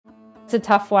It's a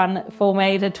tough one for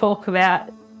me to talk about.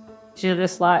 You're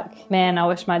just like, man, I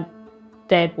wish my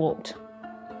dad walked.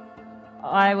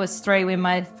 I was 3 when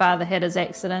my father had his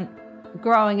accident.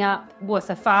 Growing up with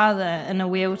a father in a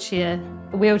wheelchair,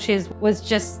 wheelchairs was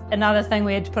just another thing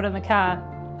we had to put in the car.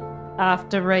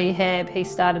 After rehab, he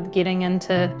started getting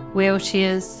into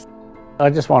wheelchairs. I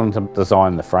just wanted to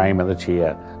design the frame of the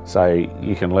chair so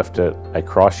you can lift it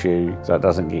across you so it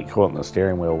doesn't get caught in the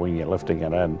steering wheel when you're lifting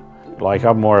it in. Like,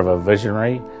 I'm more of a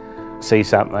visionary, see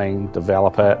something,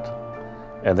 develop it,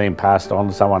 and then pass it on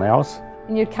to someone else.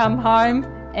 And you'd come home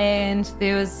and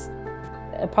there was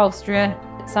a upholsterer,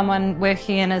 someone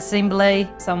working in assembly,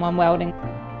 someone welding.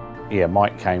 Yeah,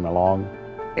 Mike came along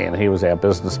and he was our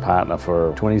business partner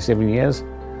for 27 years.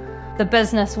 The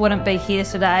business wouldn't be here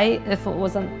today if it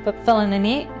wasn't for Phil and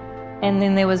Annette, and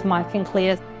then there was Mike and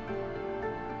Claire.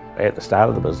 At the start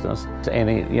of the business,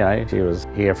 and she was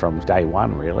here from day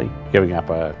one really, giving up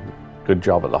a good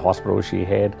job at the hospital she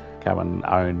had, come and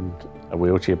owned a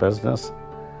wheelchair business.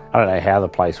 I don't know how the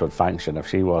place would function if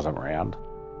she wasn't around.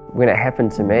 When it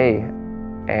happened to me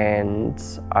and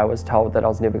I was told that I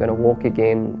was never going to walk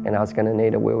again and I was going to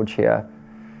need a wheelchair,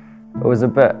 it was a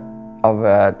bit of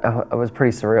it was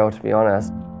pretty surreal, to be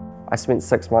honest. I spent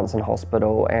 6 months in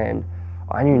hospital and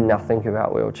I knew nothing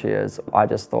about wheelchairs. I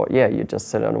just thought, yeah, you just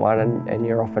sit in one and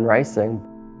you're off and racing.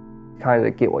 Kind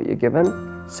of get what you're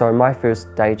given. So my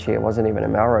first day chair wasn't even a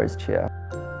Melrose chair.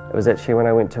 It was actually when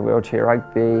I went to wheelchair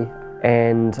rugby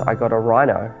and I got a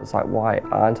Rhino. It's like, why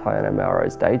aren't I in a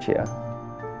Melrose day chair?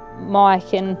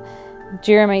 Mike and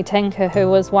Jeremy Tinker, who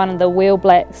was one of the wheel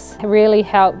blacks, really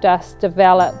helped us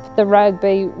develop the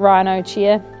rugby Rhino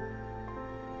chair.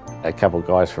 A couple of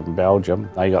guys from Belgium,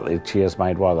 they got their chairs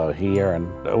made while they were here,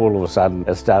 and all of a sudden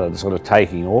it started sort of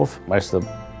taking off. Most of the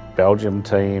Belgium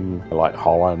team, like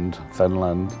Holland,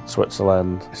 Finland,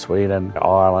 Switzerland, Sweden,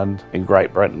 Ireland and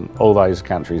Great Britain, all those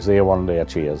countries there wanted our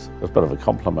chairs. It was a bit of a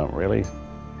compliment really.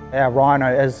 Our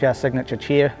Rhino is our signature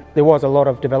chair. There was a lot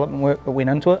of development work that went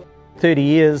into it. 30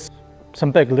 years,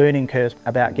 some big learning curves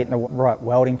about getting the right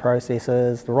welding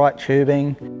processes, the right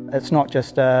tubing. It's not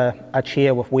just a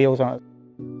chair with wheels on it.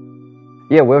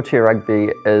 Yeah, wheelchair rugby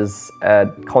is a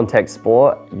contact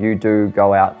sport. You do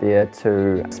go out there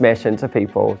to smash into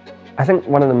people. I think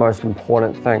one of the most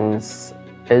important things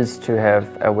is to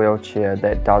have a wheelchair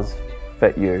that does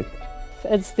fit you.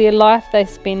 It's their life they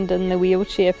spend in the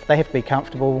wheelchair. They have to be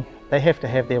comfortable, they have to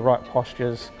have their right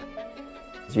postures.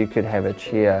 You could have a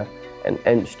chair an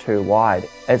inch too wide.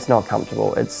 It's not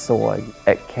comfortable, it's sore.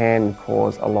 It can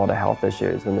cause a lot of health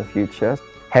issues in the future.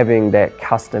 Having that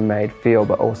custom-made feel,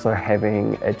 but also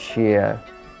having a chair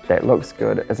that looks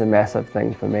good is a massive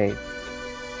thing for me.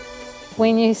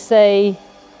 When you see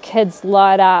kids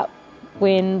light up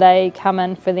when they come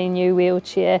in for their new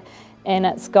wheelchair and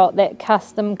it's got that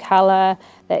custom colour,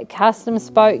 that custom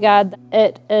spoke guard,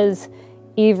 it is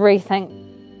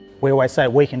everything. We always say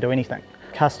we can do anything.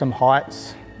 Custom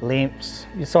heights, lengths,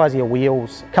 the size of your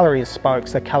wheels, colour of your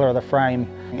spokes, the colour of the frame.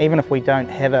 Even if we don't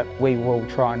have it, we will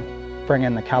try and bring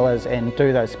in the colours and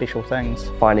do those special things.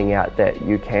 Finding out that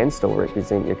you can still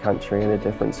represent your country in a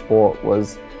different sport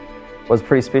was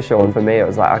pretty special, and for me it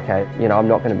was like, okay, I'm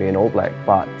not going to be an All Black,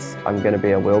 but I'm going to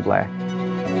be a Wheel Black.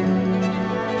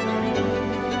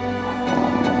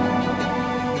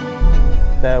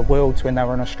 The Worlds, when they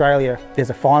were in Australia, there's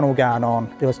a final going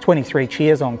on. There was 23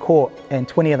 chairs on court and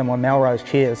 20 of them were Melrose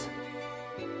chairs.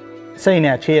 Seeing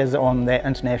our chairs on that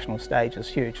international stage is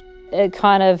huge. It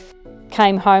kind of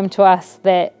came home to us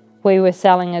that we were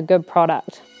selling a good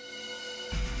product.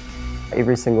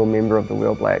 Every single member of the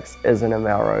Wheel Blacks is in a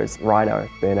Melrose Rhino.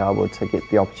 Being able to get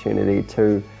the opportunity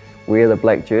to wear the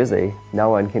black jersey, no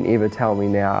one can ever tell me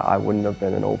now I wouldn't have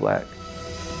been an All Black.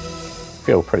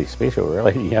 Feel pretty special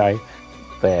really,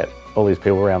 that all these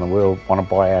people around the world want to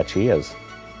buy our chairs.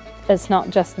 It's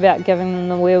not just about giving them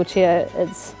the wheelchair,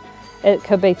 it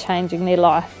could be changing their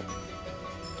life.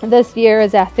 This year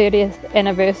is our 30th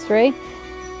anniversary.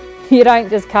 You don't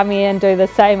just come here and do the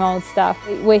same old stuff.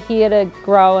 We're here to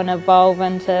grow and evolve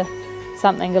into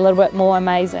something a little bit more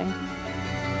amazing.